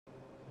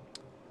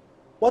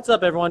What's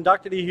up, everyone?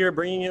 Dr. D here,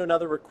 bringing you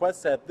another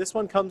request set. This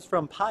one comes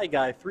from Pie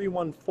Guy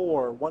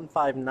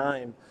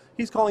 314159.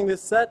 He's calling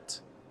this set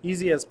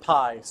Easy as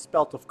Pie,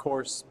 spelt, of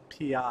course,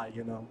 P-I,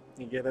 you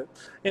get it?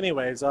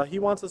 Anyways, he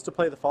wants us to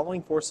play the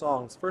following 4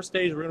 songs. First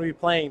stage, we're going to be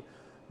playing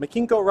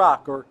MIKENEKO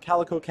Rock, or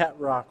Calico Cat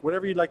Rock,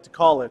 whatever you'd like to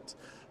call it,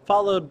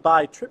 followed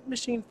by Trip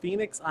Machine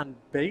Phoenix on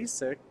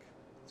Basic.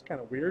 It's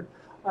kind of weird.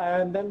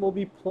 And then we'll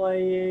be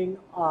playing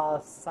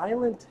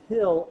Silent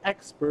Hill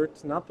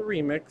Expert, not the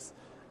remix.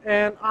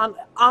 And on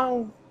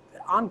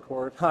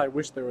Encore, I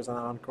wish there was an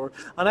Encore,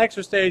 on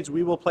extra stage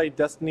we will play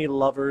Destiny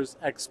Lovers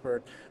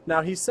Expert.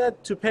 Now he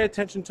said to pay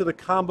attention to the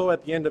combo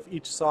at the end of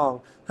each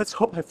song. Let's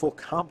hope I full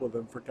combo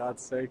them, for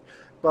God's sake.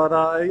 But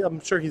I'm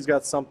sure he's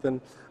got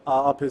something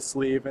up his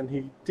sleeve, and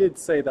he did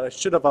say that I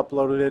should have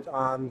uploaded it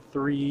on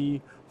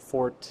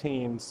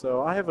 3/14,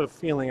 so I have a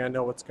feeling I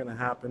know what's going to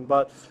happen.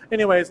 But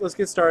anyways, let's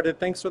get started.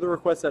 Thanks for the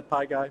request at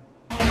Pie Guy.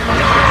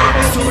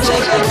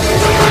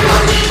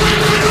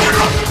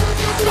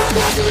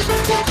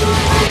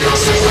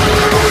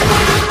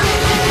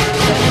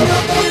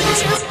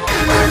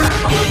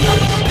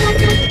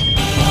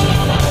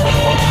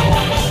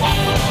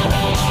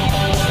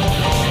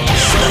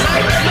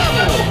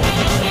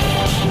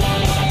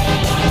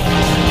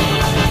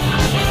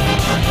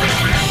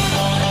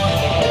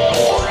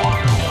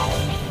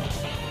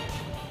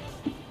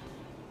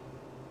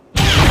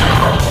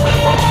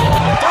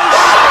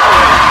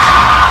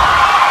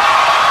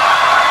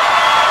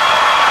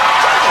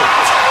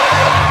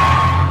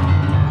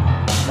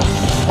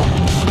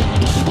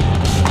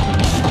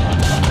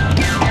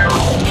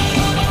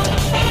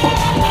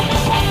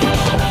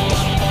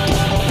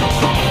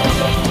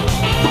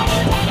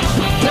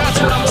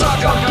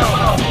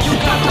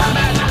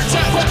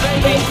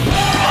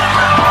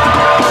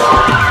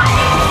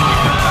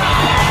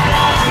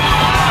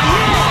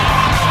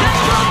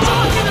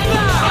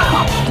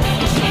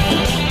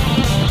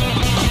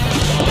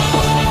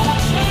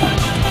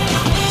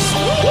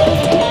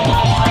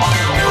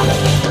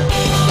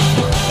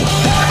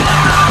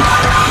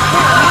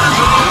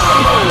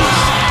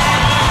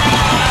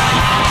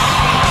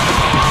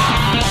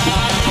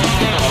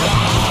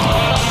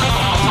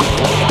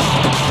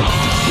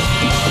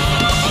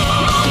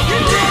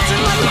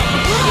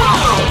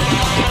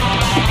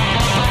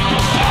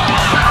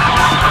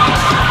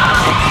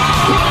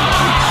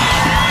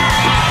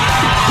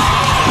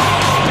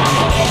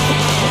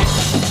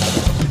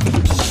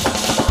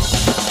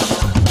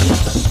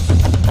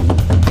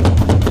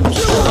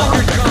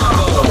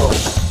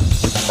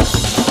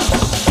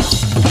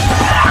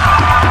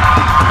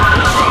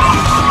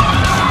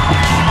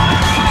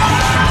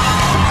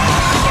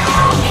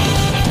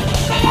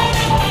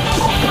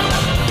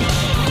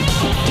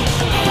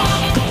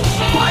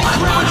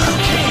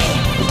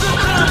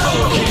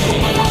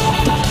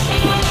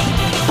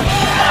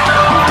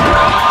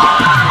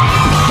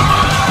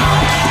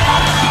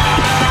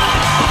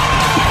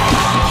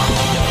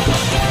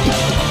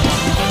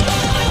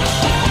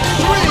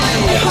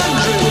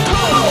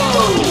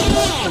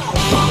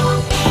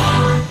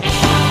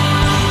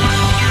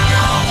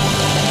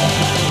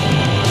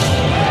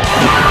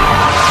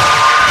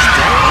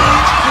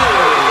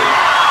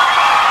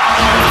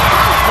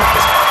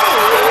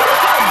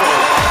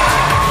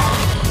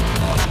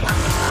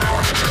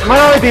 It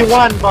might only be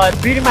one,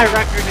 but beating my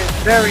record is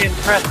very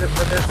impressive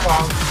for this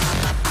song.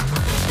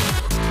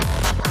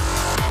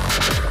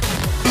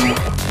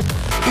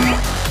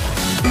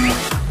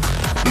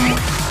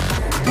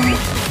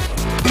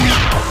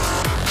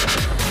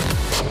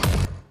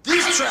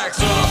 These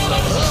tracks are off the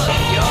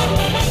hook, yo.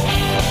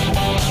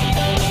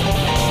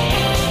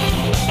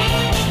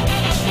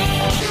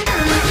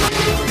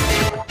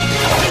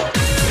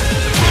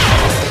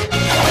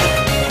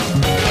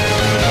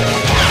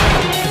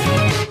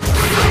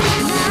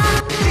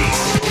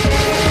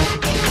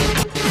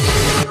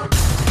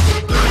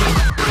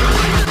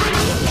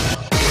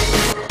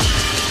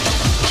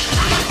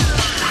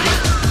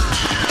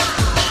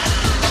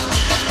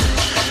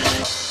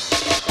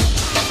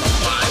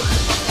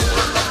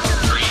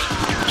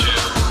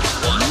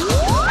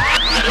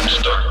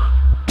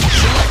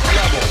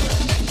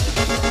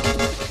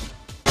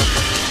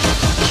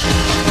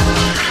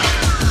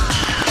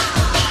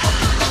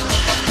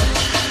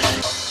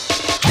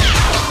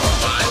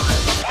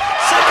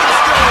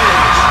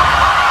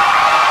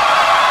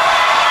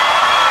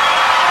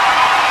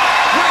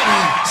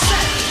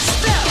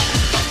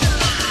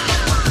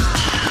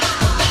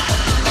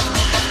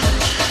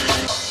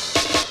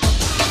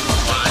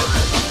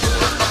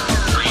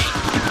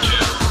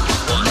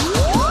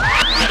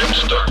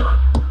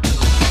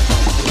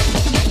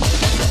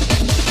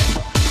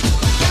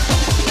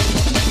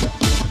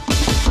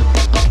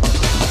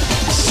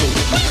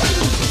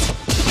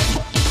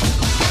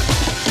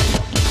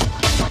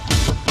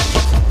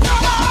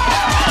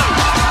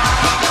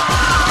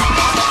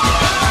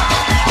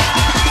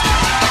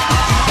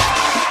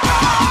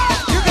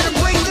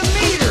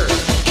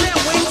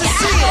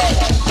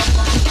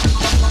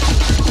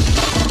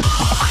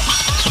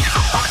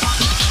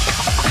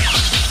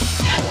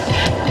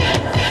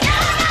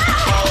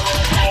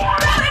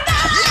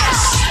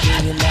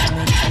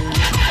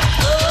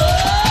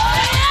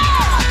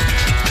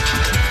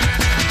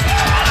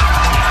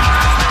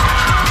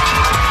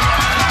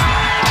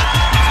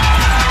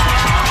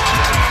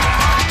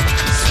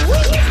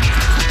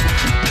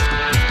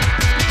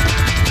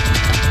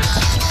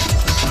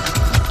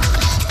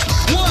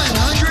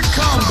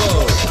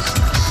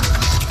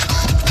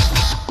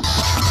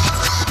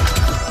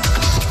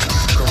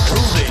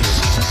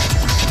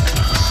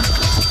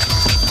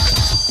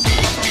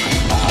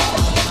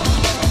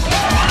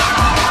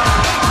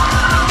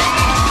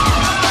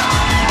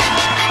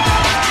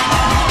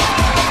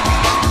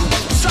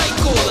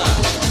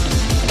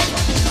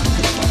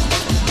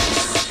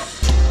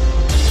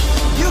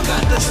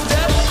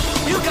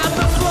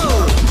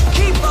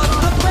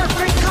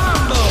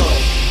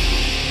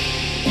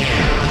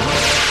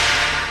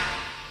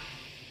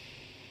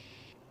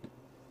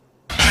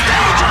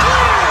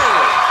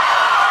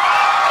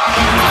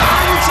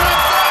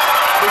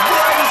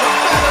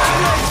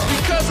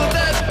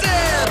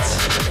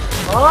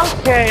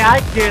 Okay, I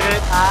get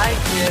it. I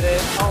get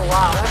it. Oh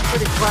wow, that's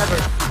pretty clever.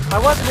 I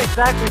wasn't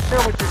exactly sure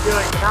what you're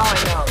doing, but now I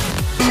know.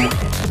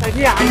 And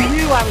yeah, I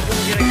knew I was going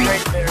to get a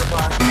grade there,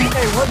 but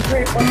hey, one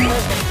grade, one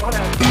perfect,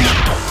 whatever.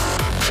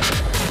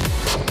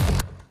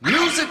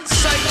 Music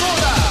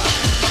Psychoda!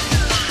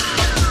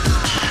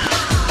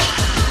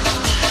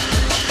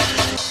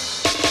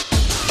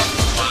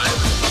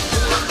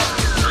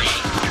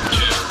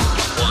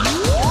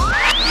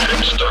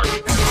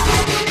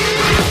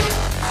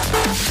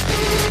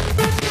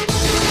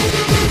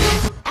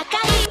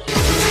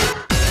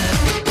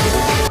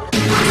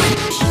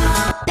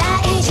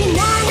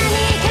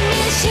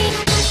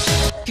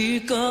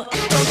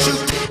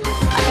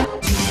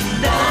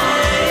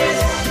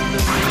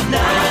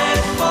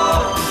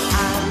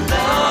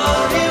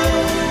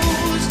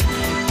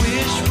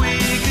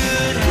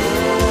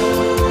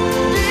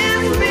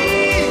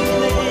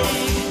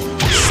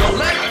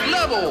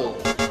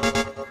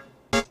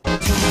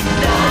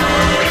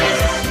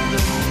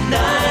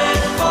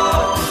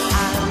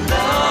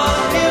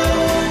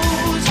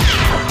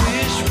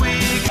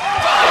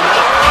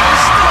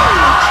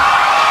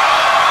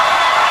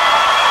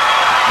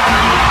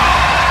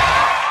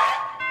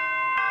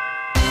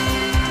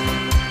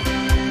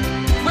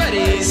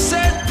 Ready,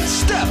 set,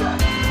 step!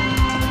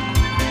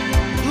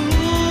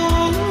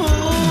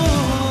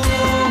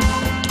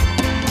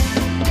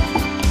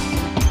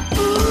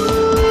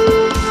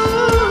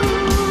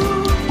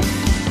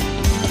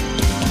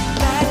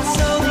 That's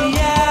on the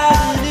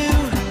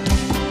avenue.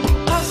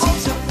 I've seen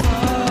so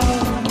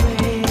far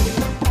away.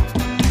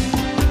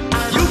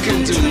 You can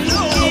do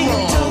no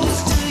wrong.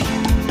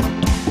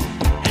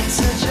 It's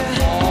such a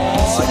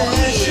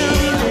special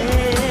day.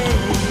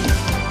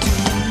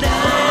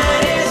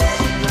 Tonight is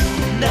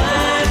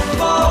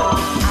nightfall.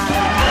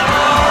 I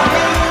love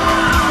you.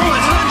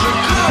 100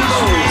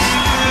 combos.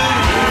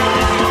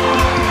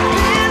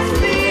 This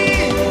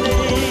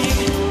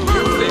feeling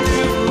perfect.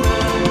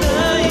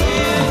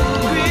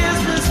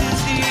 Christmas is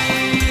here.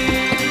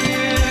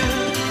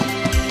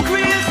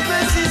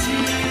 Christmas is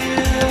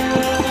here.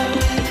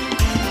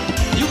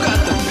 You got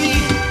the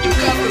beat, you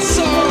got the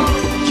song,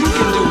 you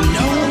can do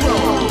no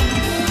wrong.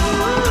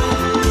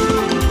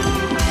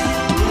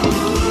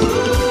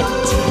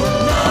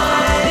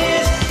 Tonight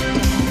is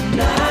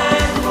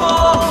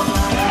nightfall.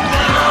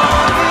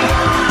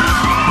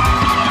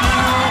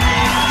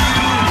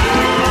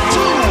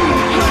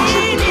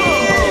 200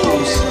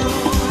 calls.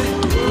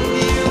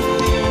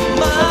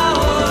 My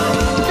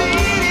heart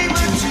beating,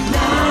 but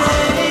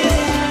tonight is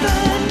the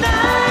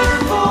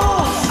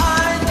nightfall.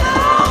 I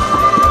know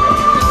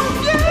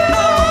you.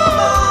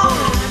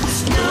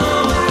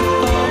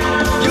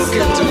 You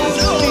can do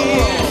no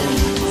wrong.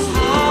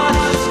 Heart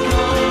is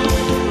gone.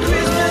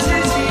 Christmas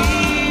is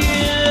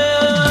here.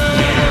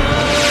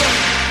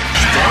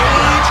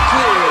 Stage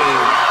clear.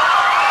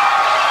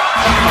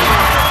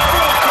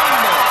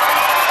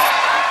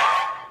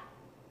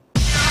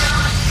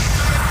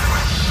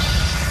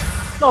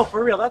 No, for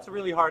real, that's a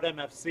really hard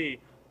MFC.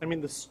 I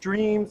mean, the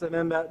streams and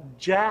then that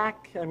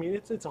jack, I mean,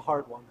 it's a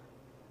hard one.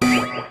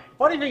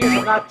 Funny thing is,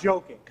 I'm not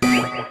joking.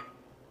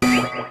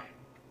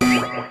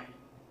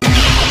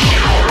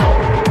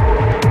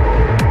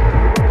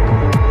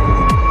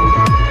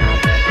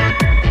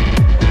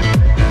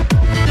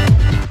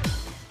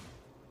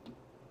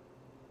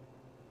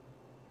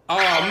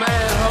 Oh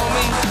man,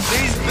 homie,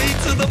 these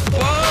beats are the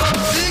bomb,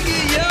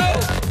 Ziggy, yo!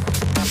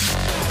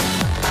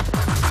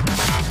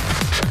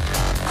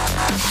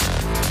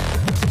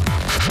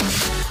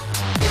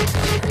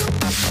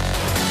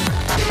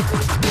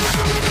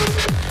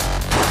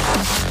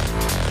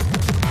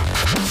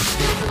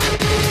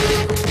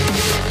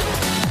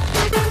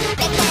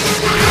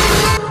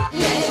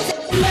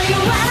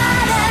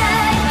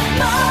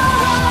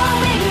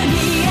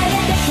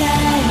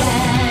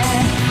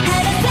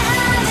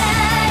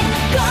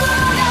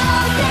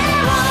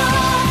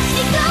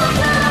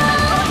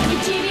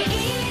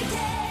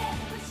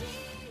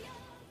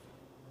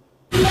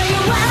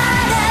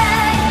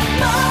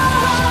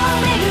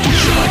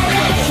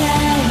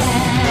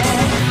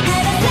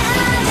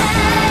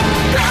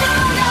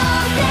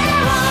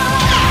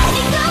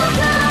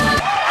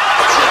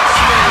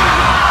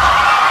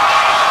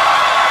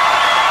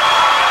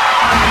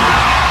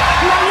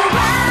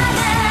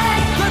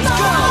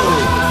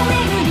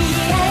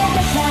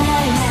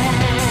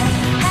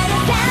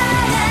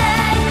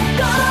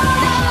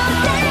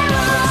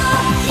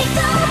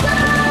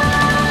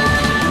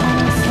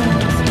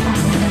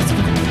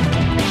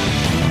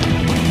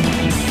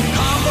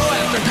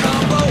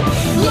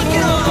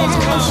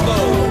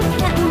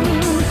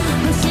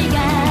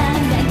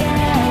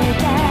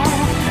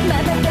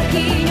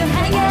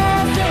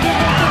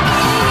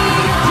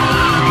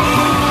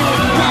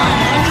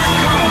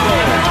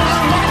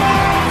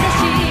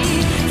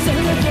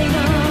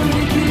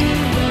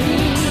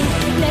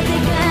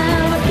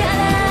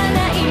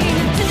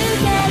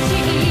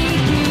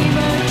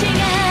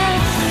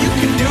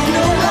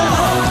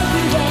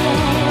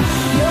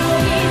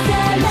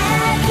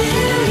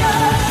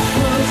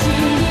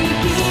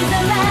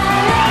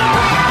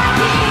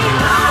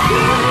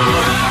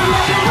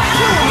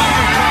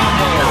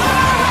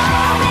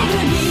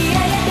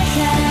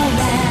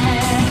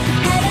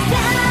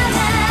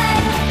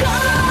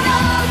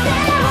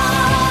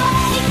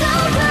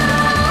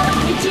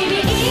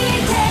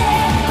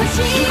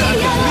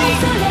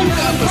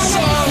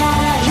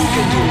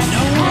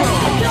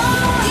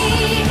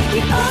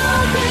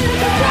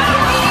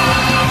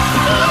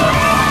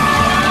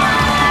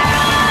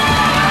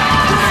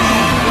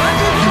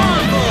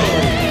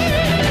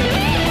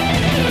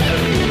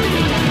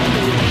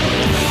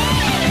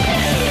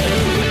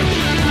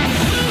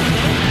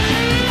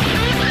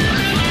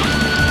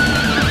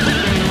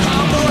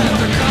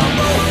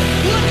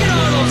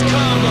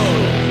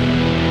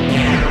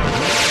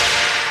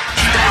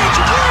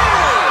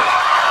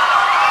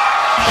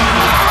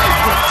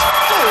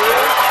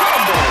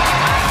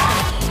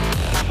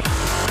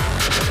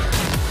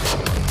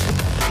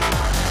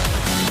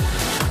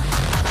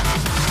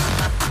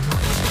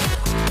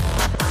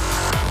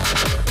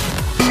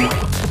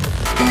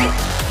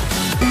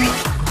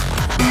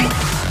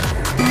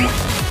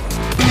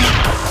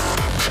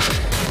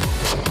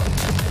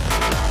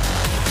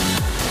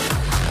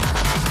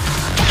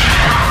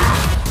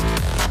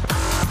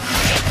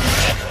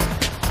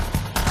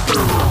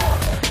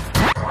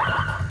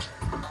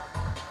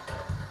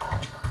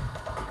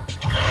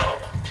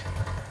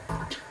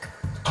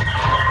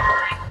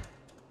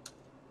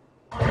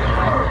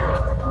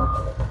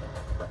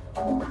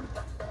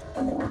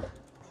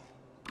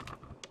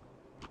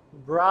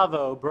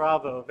 Bravo,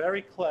 bravo.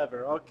 Very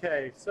clever.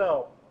 Okay,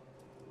 so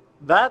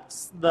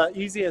that's the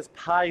Easy as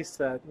Pie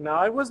set. Now,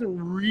 I wasn't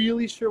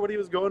really sure what he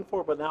was going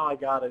for, but now I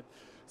got it.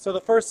 So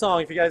the first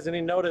song, if you guys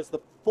didn't notice, the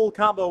full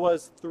combo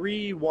was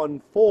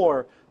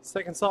 314.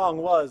 Second song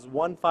was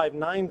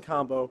 159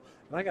 combo.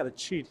 And I got a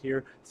cheat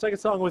here. Second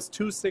song was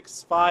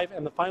 265,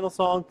 and the final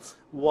song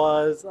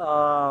was,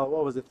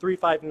 what was it,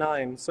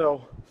 359.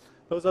 So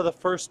those are the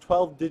first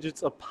 12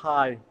 digits of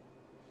pi.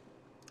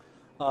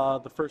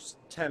 The first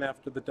 10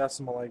 after the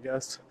decimal, I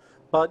guess.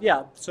 But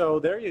yeah, so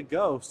there you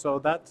go. So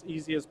that's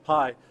Easy as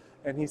Pie.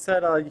 And he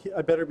said I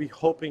better be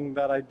hoping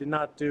that I did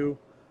not do...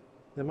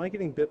 Am I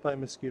getting bit by a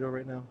mosquito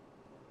right now?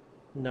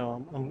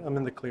 No, I'm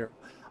in the clear.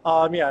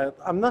 Yeah,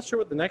 I'm not sure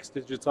what the next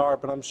digits are,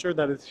 but I'm sure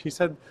that he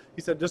said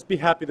just be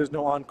happy there's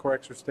no encore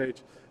extra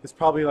stage. It's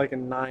probably like a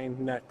 9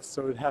 next,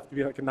 so it'd have to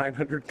be like a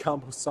 900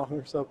 combo song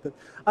or something.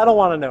 I don't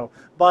want to know.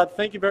 But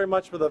thank you very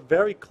much for the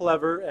very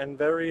clever and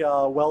very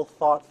well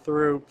thought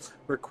through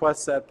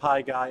request set,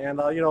 Pie Guy. And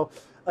you know,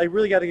 I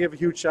really got to give a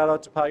huge shout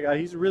out to Pie Guy.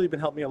 He's really been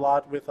helping me a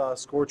lot with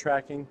score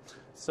tracking.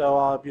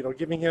 So you know,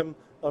 giving him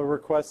a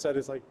request set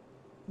is like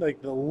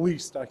the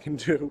least I can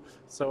do.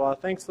 So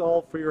thanks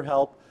all for your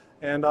help.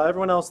 And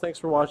everyone else, thanks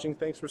for watching,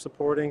 thanks for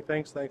supporting,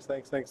 thanks.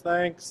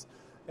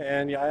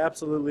 And yeah, I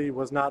absolutely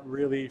was not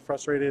really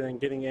frustrated and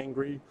getting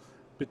angry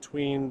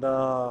between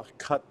the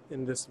cut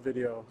in this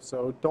video.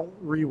 So don't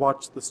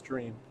rewatch the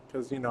stream,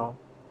 because, you know,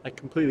 I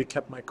completely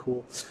kept my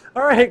cool.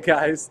 Alright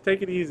guys,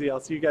 take it easy. I'll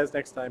see you guys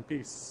next time.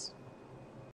 Peace.